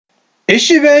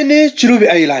Ishibeni Chirubi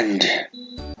Island.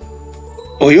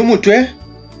 Oyu mutwe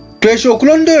twesho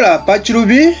okulondola pa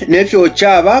Chirubi nefyo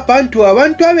chaba abantu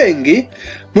abengi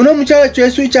muno mukyala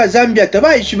kyesu kya Zambia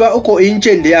tabayishiba uko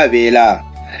inchende yabeera.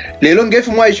 Lelo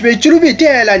ngefu mwayishibe Chirubi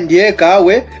Island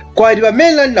yekawe kwali ba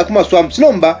mainland na kuma swamps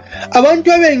nomba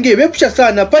abantu abengi bepusha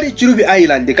sana pali Chirubi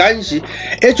Island kanshi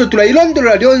echo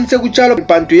tulayilondola lyonse kukyalo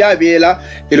pantu yabeera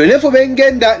elo nefo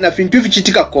bengenda na fintu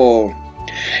fichitikako.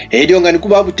 Edio ngani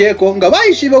kuba buteko nga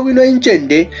bayishiba bwino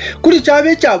inchende kuli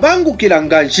chabe chabangukira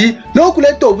nganshi no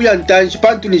kuleta obuyantanshi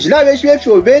pantu nishinabe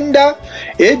shefyo benda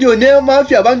edio ne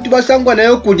mafya abantu basangwa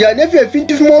nayo kujya nefyo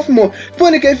fintu fimo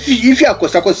foneke ifya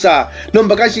kosa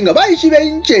nomba kanshi nga bayishibe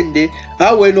inchende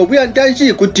awe no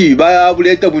buyantanshi kuti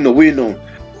babuleta bwino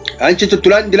anche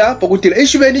tulandira pakutira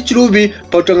ishibe ni Chirubi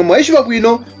patanga mwishiba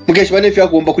bwino mukeshiba nefya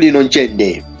kuomba kuli no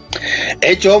nchende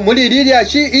echo muri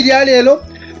liliashi ili alelo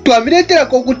tuamiletera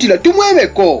kokutila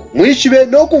tumwebeko mwishibe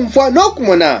nokumfa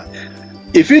nokumona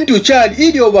ifintu chali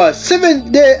ili over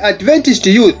 7-day Adventist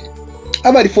youth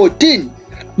abali 14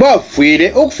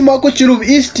 bafwire okufuma ko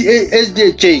Chirubi East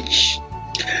SDA Church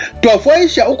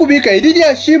twafwaisha okubika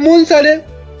ililia shimunsale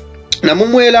na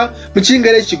mumwela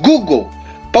mchingere chigugo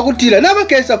pakutila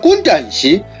nabakesa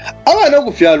kuntanshi abana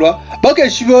okufyalwa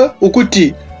bakeshibe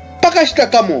ukuti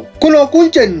pakashitakamo kuno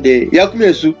kunchende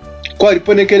yakumyesu kwa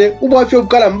liponekele ubwafya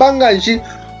obukala mbanganshi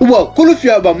ubwa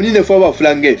kulufya bamunine fwa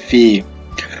bafulange fi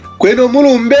kweno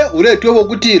mulumbe uletwe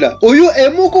okutila oyu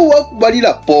emuko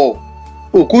wakubalira po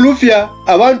ukulufya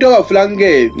abantu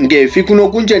abafulange ngefi kuno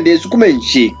kunchende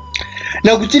sukumenshi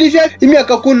na kuchilifya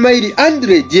imyaka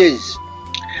 100 years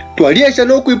twaliesha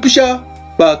nokuipusha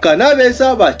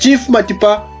bakanabesa ba chief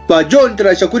matipa ba John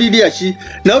Trashakuliliashi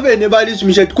na bene bali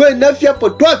sumisha kwenda fya po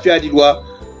twafyalirwa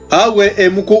awe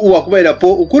emuko uwakubaira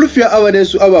po ukulufya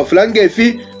abanesu abafulange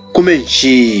fi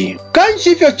kumenshi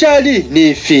kanshi fyo chali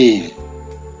nifi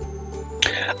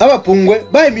abapungwe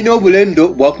bayimine obulendo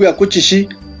bwakuya kuchishi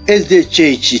SDA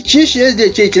Church chishi SDA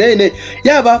Church nene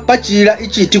yaba pachira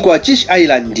ichiti kwa Chish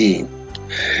Island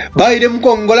bayire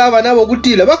mukongola abana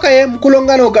bokutila bakaye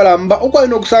mukulongano kalamba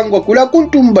okwalina okusangwa kula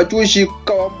kuntumba chushi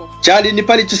kawambo chali ni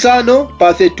pali chisano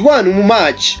pa 31 mu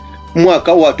March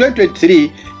mwaka wa 2023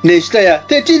 neshita ya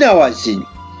 13 hours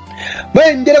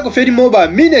bayendera ku ferimo ba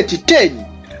minute 10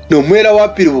 no mwera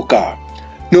wapiruka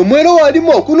no mwera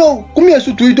walimo kuno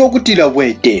kumyesu tuito okutila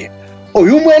bwete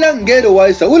oyu mwera ngero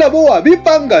waisa ulabo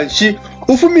wabipanganshi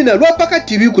ufumina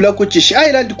lwapakati bikula ku Chish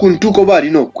Island kuntuko bali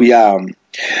nokuya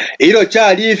ilo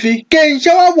chalifi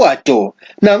kensha wabwato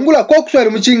nangula kwa kuswali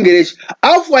mchingereshi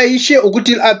afwaishe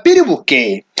ukutila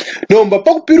apiribuke nomba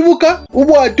pakupiribuka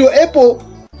ubwato epo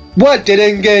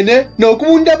bwaterengene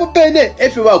nokubunda popene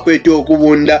efe bakwete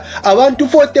okubunda abantu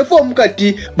 44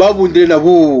 mukati babundire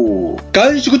nabu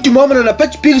kanshi kuti mwamana na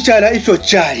patch picture ifyo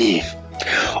chali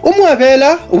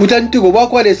umwabela ubutantiko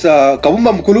bwakwalesa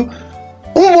kabumba mukulu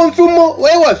umumfumo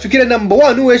wewafikire number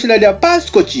 1 weshina lya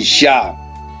Pasco chisha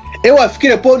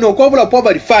ewafikire po nokwabula po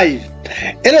bali 5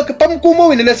 elo kapamkumo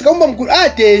winelesa kabumba mukulu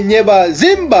atenye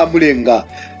bazimba mulenga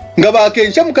ngaba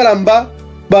kensha mukalamba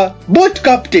ba boat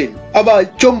captain aba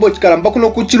chombo chikalamba kuno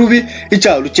ku Chirubi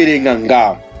ichalu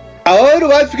cherenganga awero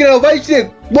bafikira bayishire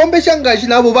bombe shangashi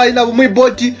nabo bali nabo mu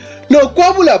boat no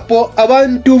kwabula po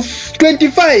abantu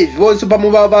 25 bonse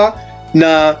pamubaba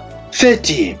na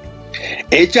 30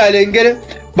 echalengere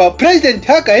ba president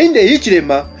haka inde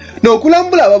yichirema no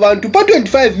kulambula abantu pa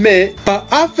 25 May pa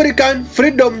African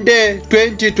Freedom Day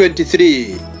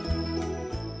 2023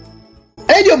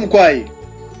 ejo mkwai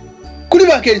kuli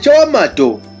bakencha wa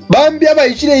mato bambi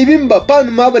abayishire ibimba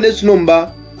panu maba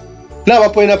nesunomba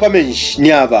nabapoena pamenshi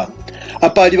nyaba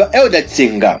apali ba Elder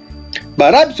Tsinga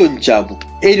ba Rabson Chabu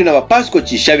eri na ba Pasco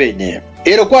Chishabene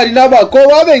ero kwali nabako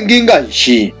babenginga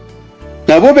nshi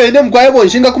nabo bene mkwaye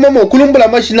bonshinga kuma mokulumbula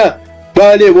mashina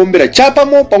bale bombera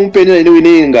chapamo pamupene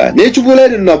newininga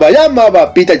nechubulele nabayama ba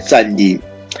Peter Tsandi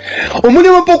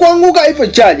umulimo pokwanguka ifo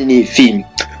chali ni film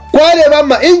kwale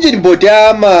bama engine boat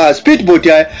ama speed boat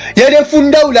yale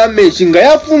fundaula meshinga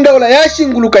yafundaula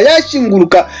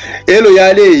yashinguluka elo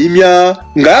yale imya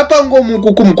ngapango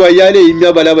mukukum kwa yale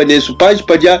imya balaba nesu punch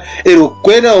paja ero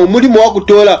kwena umulimo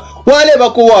wakutola wale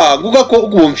bako wanguka ko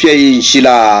kubumfya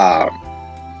yinshila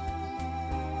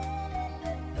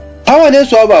awa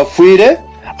nesu abafwire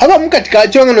aba mukatika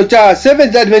chongano cha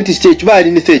 7th Adventist Church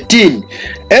bali ni 13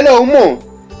 elo umo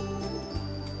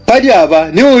padi aba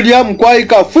ni ulia mkwai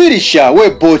kafirisha we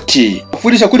boti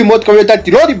kafirisha kuli moto kawele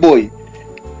tati lori boy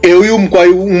uyu mkwai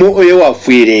umo ewa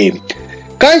fwire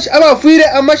kanshi aba fwire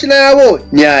amashina yabo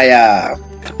nyaya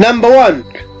number 1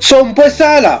 sompwe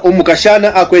sala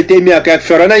umukashana akwete emyaka ya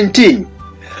 19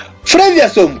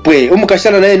 Flavius Ompwe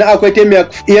omukashana naye akwete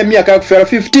emyaka yakufera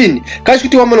 15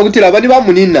 kashikuti wamono kuti labani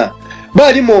bamunina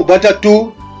balimo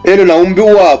batatu ero na umbi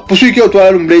wa pusuike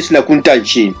otwala lumleshi na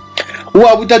kuntanchi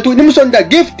wa butatu ni musonda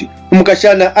gift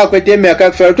omukashana akwete emyaka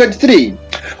yakufera 23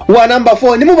 wa number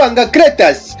 4 ni mubanga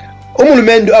Cretus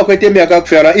omulumendu akwete emyaka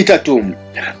yakufera 3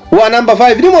 wa number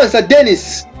 5 ni mwansa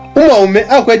Dennis umwaume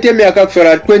akwete emyaka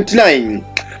yakufera 29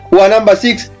 wa number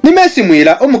 6 ni Messi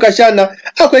Mwira omukashana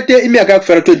akwete emyaka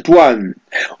yakufera 21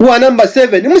 wa number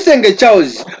 7 ni Musenge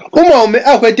Charles umwaume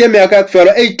akwete emyaka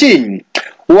yakufera 18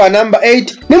 wa number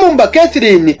 8 ni Mumba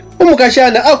Catherine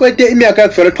omukashana akwete emyaka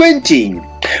yakufera 20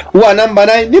 wa number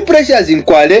 9 ni Precious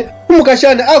Nkwale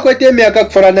omukashana akwete emyaka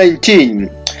yakufera 19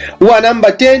 wa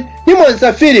number 10 ni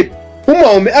Mwansa Philip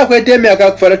umwaume akwete emyaka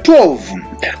yakufera 12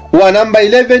 wa number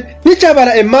 11 ni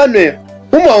Chabara Emmanuel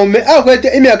umwaume akwete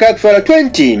emyaka yakufera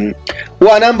 20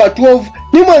 wa number 12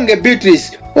 ni Mwange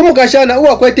Beatrice omukashana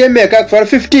akwete emyaka yakufera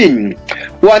 15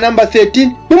 wa number 13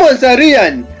 ni Mwansa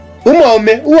Ryan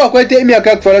umwaume akwete emyaka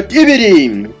yakufera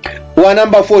 2 wa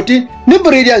number 14 ni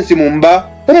Brilliance Mumba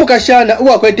omukashana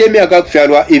akwete emyaka yakufera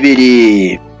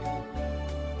 2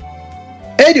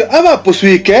 Edio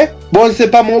abapuswike bonse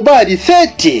pamubali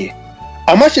 30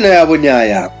 amashina yabo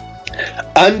nyaya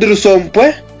Andrew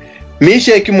Sompwe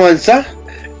Misheki Mwansa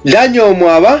Daniel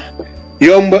Mwaba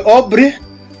Yombwe Aubrey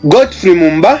Godfrey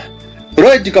Mumba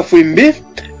Roy Kafwimbi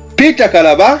Peter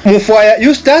Kalaba Mufwaya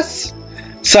Eustace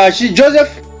Sashi Joseph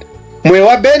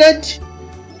Mwewa Bernard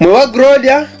Mwewa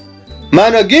Gloria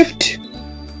Mano Gift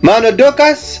Mano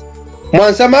Docas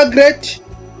Mwansa Margaret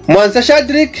Mwansa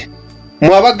Shadrick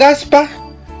Mwaba Gaspar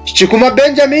Chikuma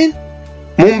Benjamin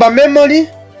Mumba Memory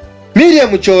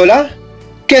Miriam Chola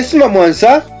Kesima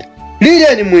Mwansa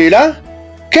Lilian Mwila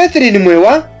Catherine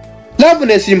Mwewa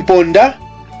Loveness Mponda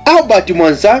Albert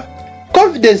Mwansa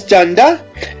Confidence Chanda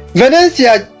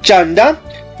Venencia Chanda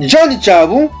John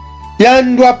Chabu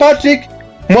Yandwa Patrick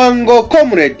Mwango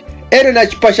Comrade Elena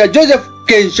Chipasha Joseph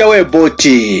Kenshawe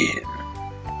Boti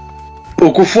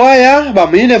ukufwaya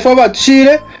bamuyine fo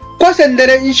batushire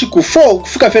kwasendere inshi kufo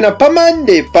kufika fena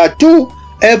pamande pa 2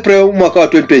 April mwaka wa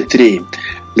 2023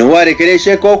 no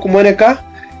warekereshe ko kumoneka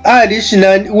ali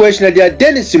shina dia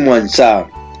Dennis Mwansa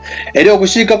ero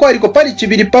kushika kwa aliko pali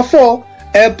chibiri pa 4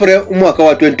 April mwaka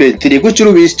wa 2023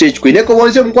 kuchulubi stage kwineko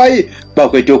bonse mkwai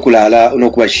bakwete okulala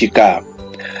unokubashika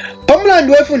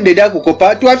pamulandi wefundeda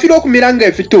kukopa tuafira okumiranga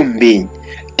efitumbi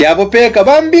tyabo peka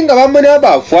bambinga bamone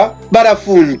abafwa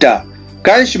barafunta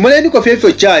kanshi moneni ko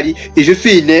fefo cyari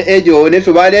ififine ejo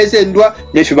nefe balesendwa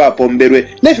nefe bapomberwe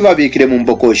nefe babikire mu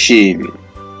mbokoshi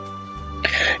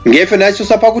ngefe nacho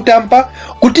sapa kutampa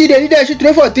kutire leadership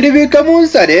trefo tiribika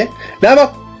munsare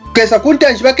naba kesa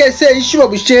kuntanshi bakese ishiba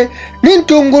bushe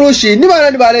nintungurushi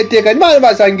nibana nibaleteka nibana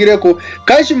basangireko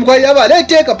kanshi mukwayi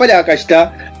abaleteka pale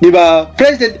akashita niba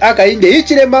president akainde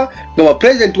ichirema ngaba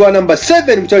president wa number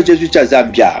 7 mchalo chesu cha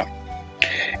Zambia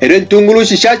ero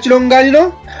ntungurushi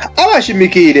shachilonganino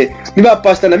abashimikire niba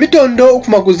pastor na mitondo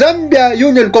okufuma ku Zambia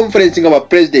Union Conference ngaba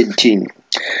president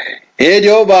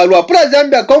edio balwa pra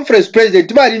Zambia Conference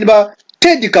president bali niba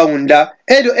Ted Kaunda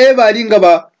edio ebali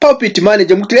ngaba puppet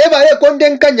manager mutule ebale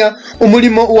kondenkanya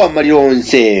umulimo uwa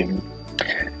malionse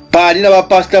bali naba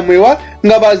pastor Mwewa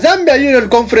ngaba Zambia Union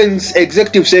Conference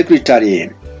executive secretary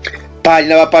bali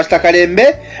naba pastor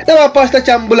Kalembe naba pastor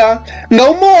Chambula nga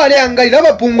umo wale angali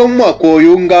naba pungo mwako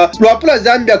oyunga lwapula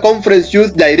Zambia Conference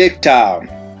youth director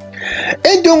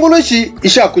endongoloshi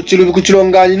isha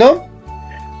kuchilongani no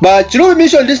ba chilubi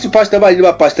mission district pastor bali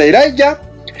naba pastor Elijah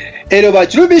ero ba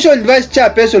chilubi mission vice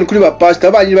chairperson kuli ba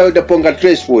pastor bali naba Elder Ponga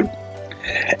Tresford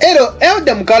ero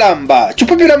Elder Mukalamba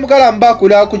chupupira Mukalamba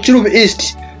kula ku Chilubi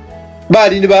East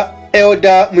bali naba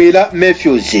Elder Mwila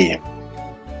Matthews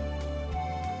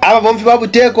aba bomfi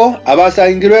babuteko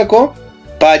abasangirweko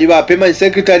pali ba permanent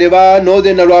secretary ba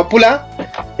Northern Lwapula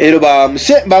ero ba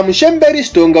Mushemberi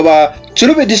Stonga ba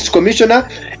Chilubi District Commissioner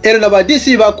ero na ba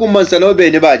DC ba Kumansa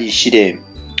Lobene bali shire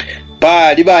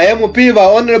pali ba MP ba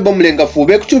Honorable Mlenga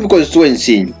Fube ku Chilubi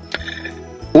constituency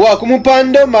wa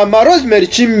kumupando Mama Rosemary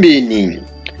Chimbini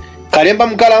Kalemba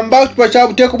Mukalamba kupacha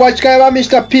buteko bwa chikaya ba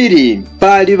Mr. Piri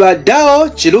pali ba Dao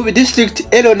Chilubi District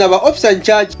ero na ba officer in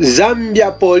charge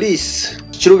Zambia Police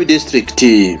Chilubi District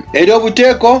edo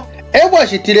buteko ebwa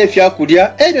shitire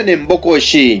fyakulya edo ne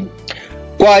mbokoshi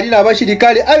kwali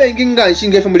nabashirikali abenginga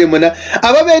nshinge femulемona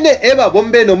ababene eba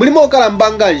bombeno mulimo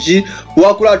Kalambanga nji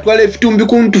wakula twale fitumbi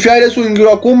kuntu fyale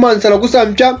sungirwa kumansala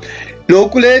kusamcha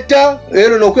nokuleta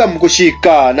ero nokuya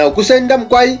mukushika na kusenda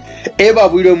mkwai eba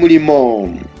bwire mulimo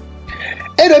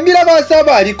edo mira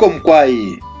basaba aliko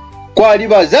mkwai kwali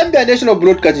ba Zambia National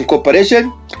Broadcasting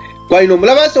Corporation kwalino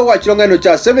mulabaso wa chilongano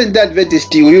cha Seventh Day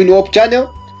Adventist Uyuni Hope Channel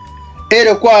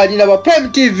ero kwali na ba Prime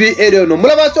TV ero no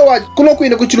mulabaso wa kuno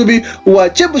kwine ku Chilubi wa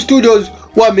Chibs Studios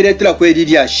wa miretera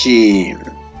kwelilya shi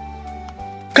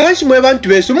kanshi mwe bantu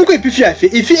beso mukwipifya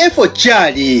ifi efo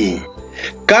chali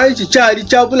kanshi chali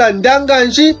chabula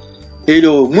ndanganshi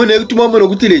ero mwene kutuma mwono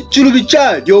kutile Chilubi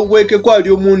chali oweke kwali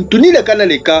omuntu nile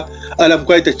kanaleka ala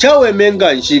mkwalita chawe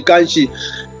menganshi kanshi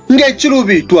nge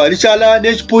Chilubi twali chala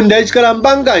nechipunda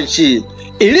echikalambanganshi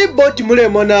ili boti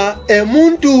mulemona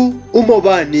emuntu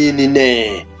umobani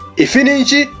nine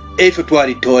ifininchi efe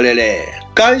twali tolele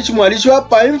kanshi mwalishi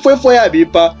wapa imfwefo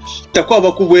yabipa takwa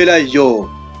bakubwela iyo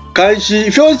kanshi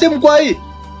ifyonse mkwai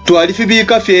twali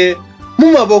fibika fye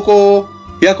mumaboko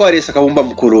yakwaresa kabumba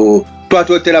mkuru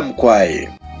twatotela mkwai